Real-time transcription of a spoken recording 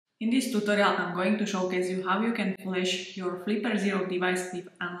In this tutorial, I'm going to showcase you how you can flash your Flipper Zero device with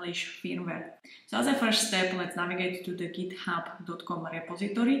Unleash firmware. So as a first step, let's navigate to the github.com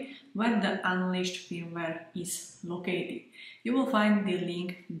repository where the Unleashed firmware is located. You will find the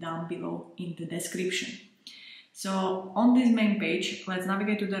link down below in the description. So on this main page, let's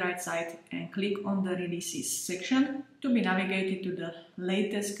navigate to the right side and click on the releases section to be navigated to the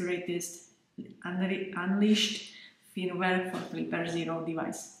latest, greatest Unleashed firmware for Flipper Zero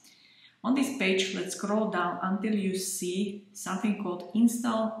device. On this page, let's scroll down until you see something called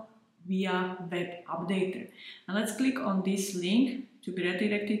Install via Web Updater. And let's click on this link to be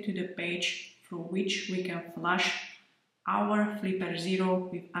redirected to the page through which we can flash our Flipper Zero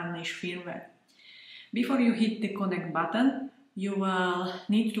with Unleash firmware. Before you hit the connect button, you will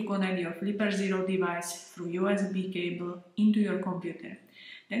need to connect your Flipper Zero device through USB cable into your computer.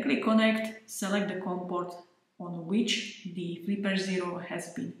 Then click connect, select the COM port on which the Flipper Zero has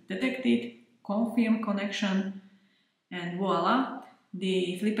been detected, confirm connection, and voila,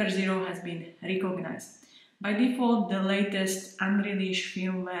 the Flipper Zero has been recognized. By default, the latest unreleased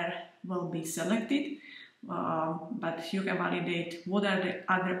firmware will be selected, but you can validate what are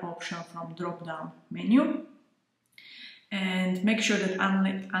the other options from drop-down menu. And make sure that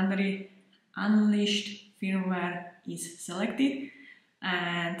Unleashed firmware is selected,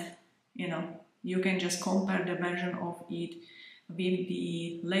 and you can just compare the version of it with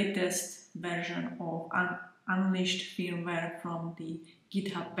the latest version of Unleashed firmware from the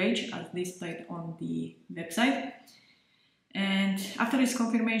GitHub page as displayed on the website. And after this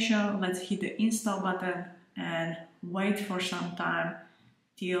confirmation, let's hit the install button and wait for some time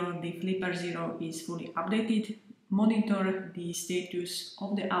till the Flipper Zero is fully updated. Monitor the status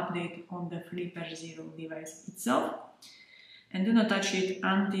of the update on the Flipper Zero device itself, and do not touch it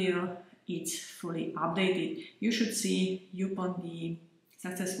until it's fully updated. You should see upon the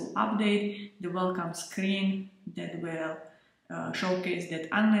successful update the welcome screen that will showcase that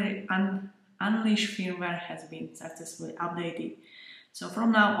Unleash firmware has been successfully updated. So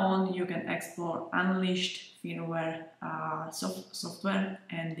from now on, you can explore Unleashed firmware software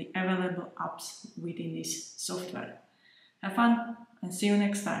and the available apps within this software. Have fun and see you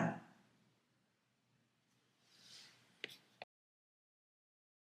next time.